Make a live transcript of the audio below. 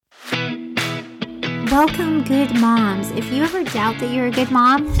Welcome, good moms. If you ever doubt that you're a good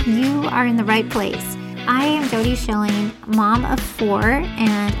mom, you are in the right place. I am Jody Schilling, mom of 4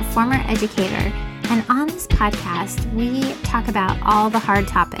 and a former educator. And on this podcast, we talk about all the hard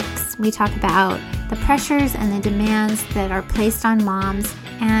topics. We talk about the pressures and the demands that are placed on moms,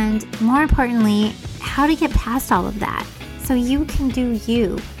 and more importantly, how to get past all of that so you can do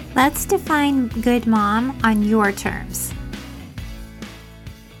you. Let's define good mom on your terms.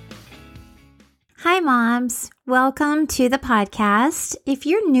 Hi, moms. Welcome to the podcast. If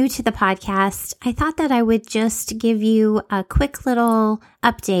you're new to the podcast, I thought that I would just give you a quick little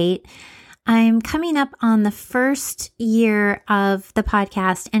update. I'm coming up on the first year of the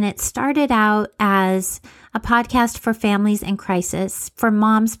podcast, and it started out as a podcast for families in crisis, for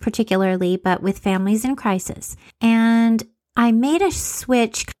moms particularly, but with families in crisis. And I made a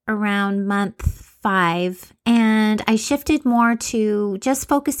switch around month 5, and I shifted more to just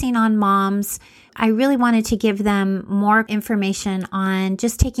focusing on moms. I really wanted to give them more information on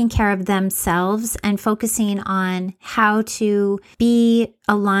just taking care of themselves and focusing on how to be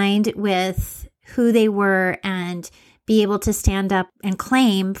aligned with who they were and be able to stand up and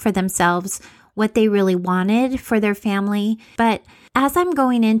claim for themselves what they really wanted for their family. But as I'm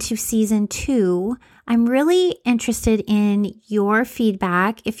going into season 2, I'm really interested in your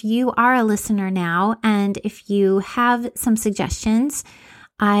feedback. If you are a listener now, and if you have some suggestions,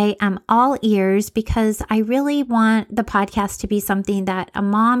 I am all ears, because I really want the podcast to be something that a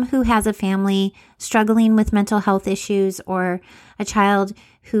mom who has a family struggling with mental health issues or a child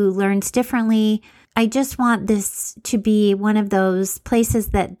who learns differently, I just want this to be one of those places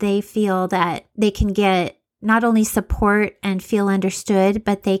that they feel that they can get not only support and feel understood,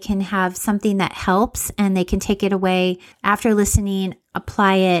 but they can have something that helps and they can take it away after listening,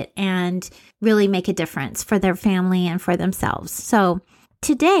 apply it, and really make a difference for their family and for themselves. So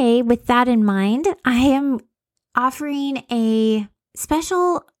today, with that in mind, I am offering a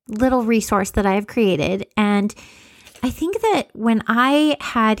special little resource that I have created. And I think that when I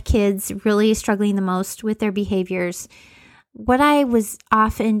had kids really struggling the most with their behaviors, what I was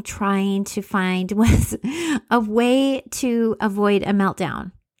often trying to find was a way to avoid a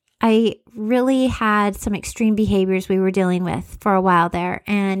meltdown. I really had some extreme behaviors we were dealing with for a while there.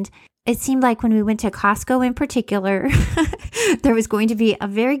 And it seemed like when we went to Costco in particular, there was going to be a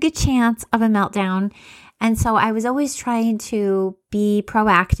very good chance of a meltdown. And so I was always trying to be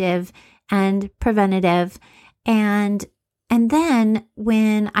proactive and preventative. And then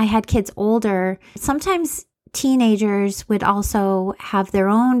when I had kids older, sometimes teenagers would also have their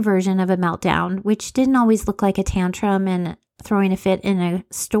own version of a meltdown, which didn't always look like a tantrum and throwing a fit in a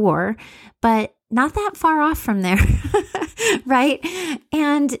store, but not that far off from there, right?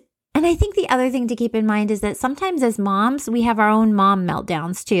 And I think the other thing to keep in mind is that sometimes as moms, we have our own mom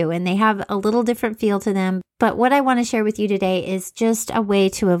meltdowns too, and they have a little different feel to them. But what I want to share with you today is just a way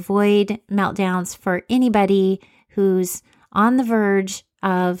to avoid meltdowns for anybody who's on the verge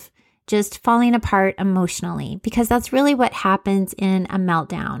of just falling apart emotionally, because that's really what happens in a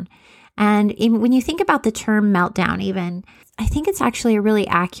meltdown. And when you think about the term meltdown even, I think it's actually a really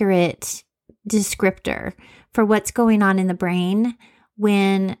accurate descriptor for what's going on in the brain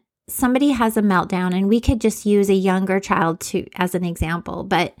when somebody has a meltdown. And we could just use a younger child as an example.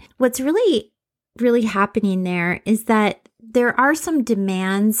 But what's really, really happening there is that there are some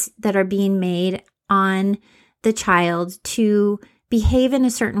demands that are being made on the child to behave in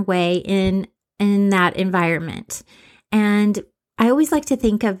a certain way in that environment. And I always like to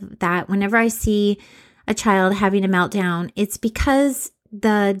think of that whenever I see a child having a meltdown, it's because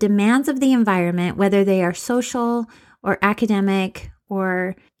the demands of the environment, whether they are social or academic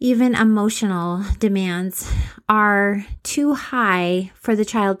or even emotional demands, are too high for the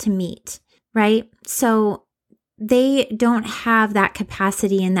child to meet, right? So they don't have that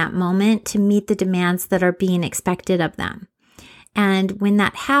capacity in that moment to meet the demands that are being expected of them. And when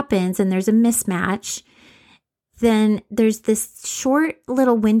that happens and there's a mismatch, then there's this short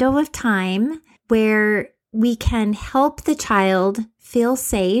little window of time where we can help the child feel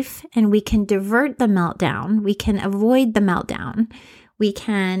safe and we can divert the meltdown. We can avoid the meltdown. We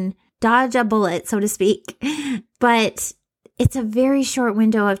can dodge a bullet, so to speak. But it's a very short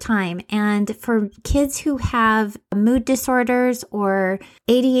window of time. And for kids who have mood disorders or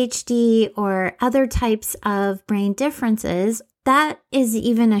ADHD or other types of brain differences, that is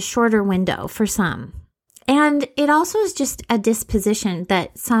even a shorter window for some. And it also is just a disposition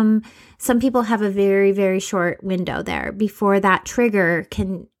that some people have a very, very short window there before that trigger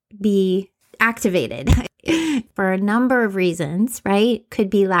can be activated for a number of reasons, right?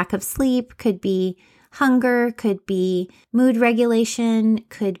 Could be lack of sleep, could be hunger, could be mood regulation,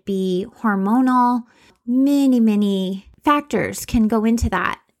 could be hormonal. Many, many factors can go into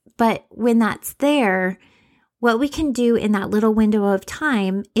that. But when that's there, what we can do in that little window of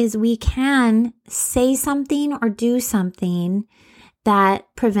time is we can say something or do something that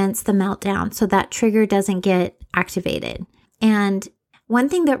prevents the meltdown so that trigger doesn't get activated. And one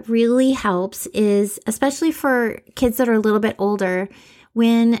thing that really helps is, especially for kids that are a little bit older,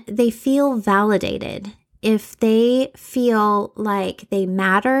 when they feel validated, if they feel like they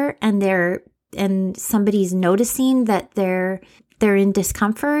matter and somebody's noticing that they're in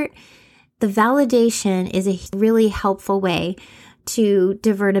discomfort, the validation is a really helpful way to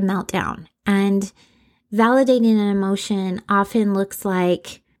divert a meltdown. And validating an emotion often looks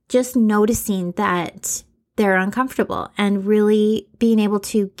like just noticing that they're uncomfortable and really being able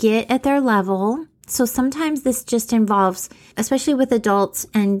to get at their level. So sometimes this just involves, especially with adults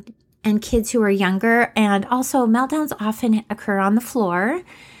and kids who are younger, and also meltdowns often occur on the floor,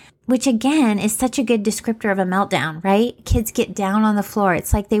 which again is such a good descriptor of a meltdown, right? Kids get down on the floor.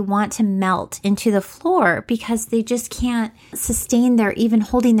 It's like they want to melt into the floor because they just can't sustain even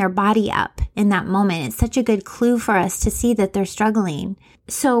holding their body up in that moment. It's such a good clue for us to see that they're struggling.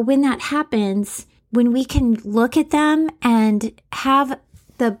 So when that happens, when we can look at them and have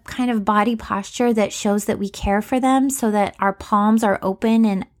the kind of body posture that shows that we care for them, so that our palms are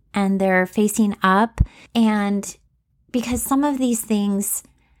open and they're facing up. And because some of these things,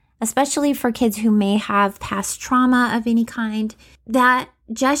 especially for kids who may have past trauma of any kind, that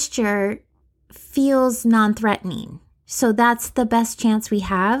gesture feels non-threatening. So that's the best chance we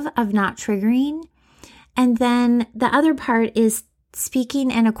have of not triggering. And then the other part is speaking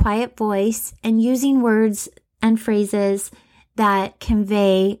in a quiet voice and using words and phrases that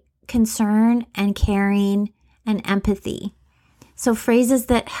convey concern and caring and empathy. So phrases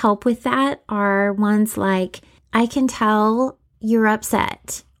that help with that are ones like, I can tell you're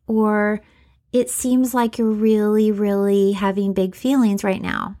upset, or it seems like you're really, really having big feelings right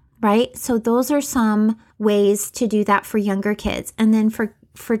now, right? So those are some ways to do that for younger kids. And then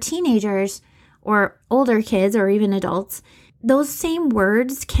for teenagers or older kids or even adults, those same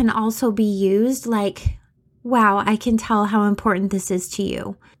words can also be used like, wow, I can tell how important this is to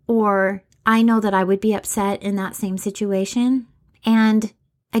you. Or I know that I would be upset in that same situation. And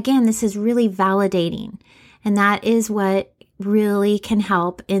again, this is really validating. And that is what really can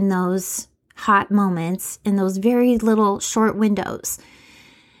help in those hot moments, in those very little short windows.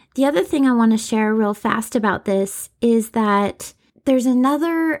 The other thing I want to share real fast about this is that there's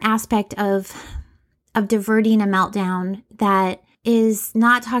another aspect of diverting a meltdown that is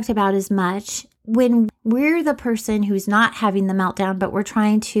not talked about as much. When we're the person who's not having the meltdown, but we're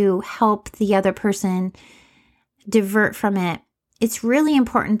trying to help the other person divert from it, it's really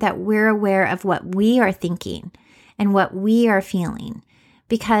important that we're aware of what we are thinking and what we are feeling.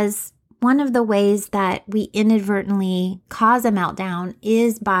 Because one of the ways that we inadvertently cause a meltdown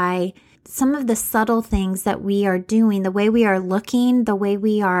is by some of the subtle things that we are doing, the way we are looking, the way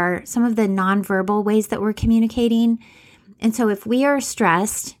we are, some of the nonverbal ways that we're communicating. And so if we are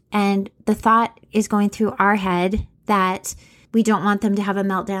stressed and the thought is going through our head that we don't want them to have a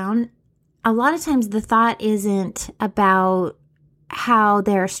meltdown, a lot of times the thought isn't about how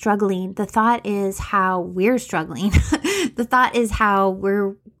they're struggling. The thought is how we're struggling. The thought is how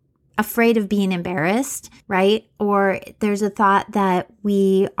we're afraid of being embarrassed, right? Or there's a thought that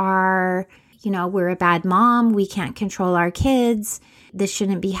we are, we're a bad mom. We can't control our kids. This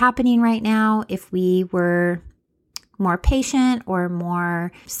shouldn't be happening right now. If we were more patient or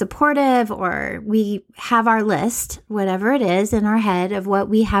more supportive, or we have our list, whatever it is in our head of what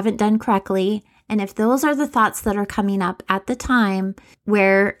we haven't done correctly. And if those are the thoughts that are coming up at the time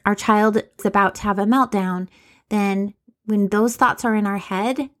where our child is about to have a meltdown, then when those thoughts are in our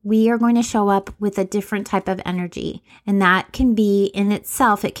head, we are going to show up with a different type of energy. And that can be in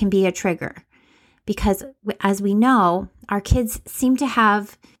itself, it can be a trigger. Because as we know, our kids seem to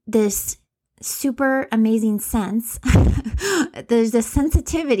have this super amazing sense. There's a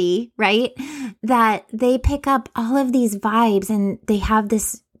sensitivity, right? That they pick up all of these vibes, and they have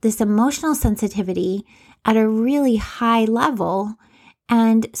this emotional sensitivity at a really high level.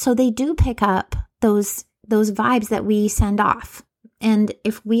 And so they do pick up those vibes that we send off. And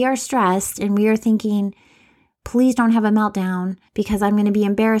if we are stressed and we are thinking, please don't have a meltdown because I'm going to be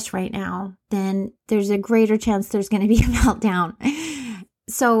embarrassed right now, then there's a greater chance there's going to be a meltdown.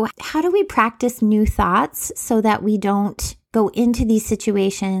 So how do we practice new thoughts so that we don't go into these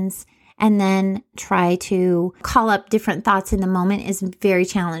situations and then try to call up different thoughts in the moment is very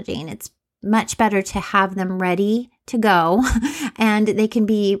challenging. It's much better to have them ready to go, and they can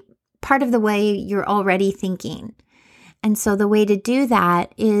be part of the way you're already thinking. And so the way to do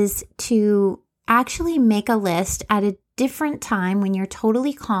that is to actually make a list at a different time when you're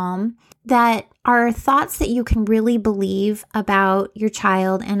totally calm that are thoughts that you can really believe about your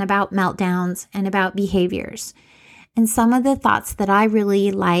child and about meltdowns and about behaviors. And some of the thoughts that I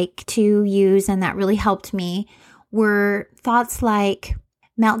really like to use and that really helped me were thoughts like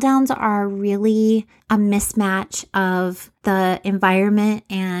meltdowns are really a mismatch of the environment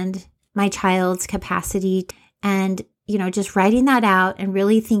and my child's capacity. And, just writing that out and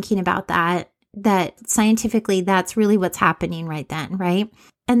really thinking about that scientifically, that's really what's happening right then, right?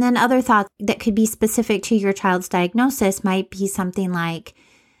 And then other thoughts that could be specific to your child's diagnosis might be something like,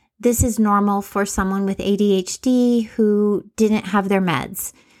 this is normal for someone with ADHD who didn't have their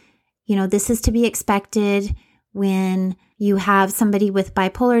meds. This is to be expected when you have somebody with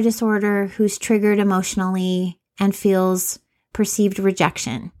bipolar disorder who's triggered emotionally and feels perceived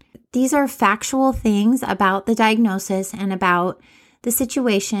rejection. These are factual things about the diagnosis and about the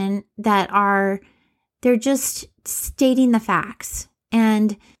situation they're just stating the facts.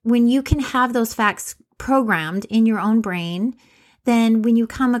 And when you can have those facts programmed in your own brain, then when you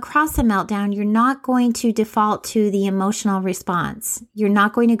come across a meltdown, you're not going to default to the emotional response. You're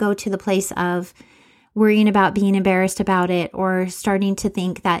not going to go to the place of worrying about being embarrassed about it or starting to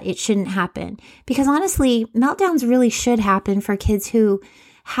think that it shouldn't happen. Because honestly, meltdowns really should happen for kids who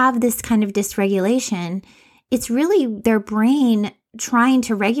have this kind of dysregulation. It's really their brain trying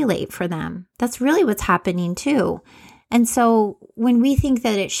to regulate for them. That's really what's happening too. And so when we think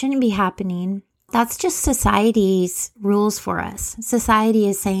that it shouldn't be happening, that's just society's rules for us. Society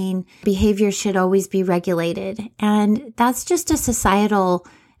is saying behavior should always be regulated. And that's just a societal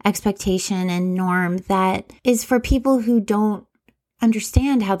expectation and norm that is for people who don't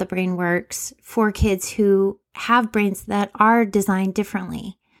understand how the brain works, for kids who have brains that are designed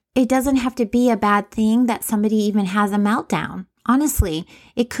differently. It doesn't have to be a bad thing that somebody even has a meltdown. Honestly,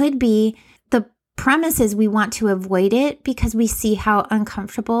 it could be the premise is we want to avoid it because we see how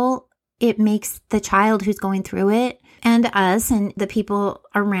uncomfortable it makes the child who's going through it and us and the people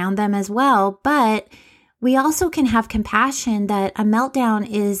around them as well. But we also can have compassion that a meltdown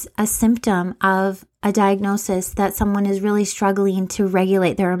is a symptom of a diagnosis that someone is really struggling to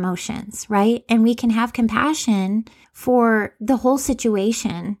regulate their emotions, right? And we can have compassion for the whole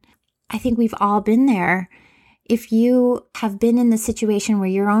situation. I think we've all been there. If you have been in the situation where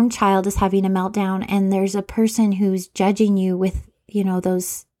your own child is having a meltdown and there's a person who's judging you with,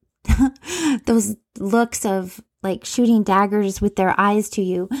 those those looks of like shooting daggers with their eyes to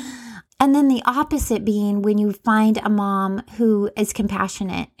you. And then the opposite being when you find a mom who is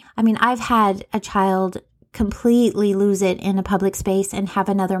compassionate. I mean, I've had a child completely lose it in a public space and have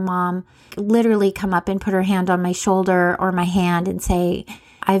another mom literally come up and put her hand on my shoulder or my hand and say,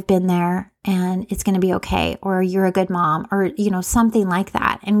 I've been there and it's going to be okay, or you're a good mom, or, something like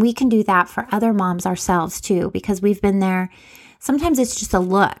that. And we can do that for other moms ourselves too, because we've been there. Sometimes it's just a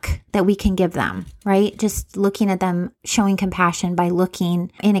look that we can give them, right? Just looking at them, showing compassion by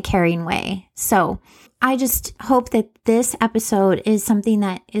looking in a caring way. So I just hope that this episode is something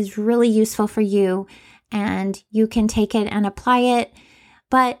that is really useful for you and you can take it and apply it.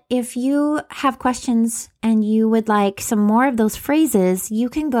 But if you have questions and you would like some more of those phrases, you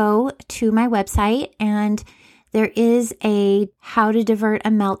can go to my website and there is a How to Divert a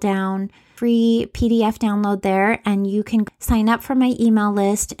Meltdown free PDF download there, and you can sign up for my email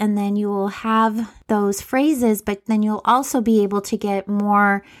list and then you will have those phrases, but then you'll also be able to get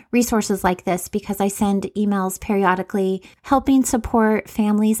more resources like this because I send emails periodically helping support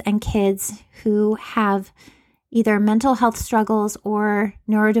families and kids who have either mental health struggles or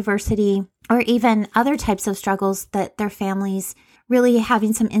neurodiversity or even other types of struggles that their families really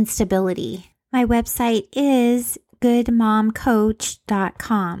having some instability. My website is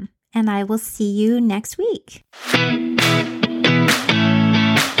goodmomcoach.com. And I will see you next week.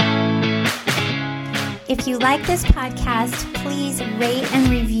 If you like this podcast, please rate and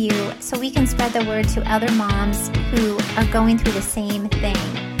review so we can spread the word to other moms who are going through the same thing.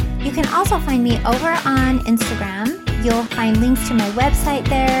 You can also find me over on Instagram. You'll find links to my website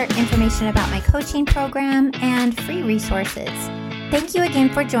there, information about my coaching program, and free resources. Thank you again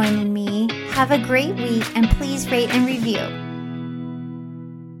for joining me. Have a great week and please rate and review.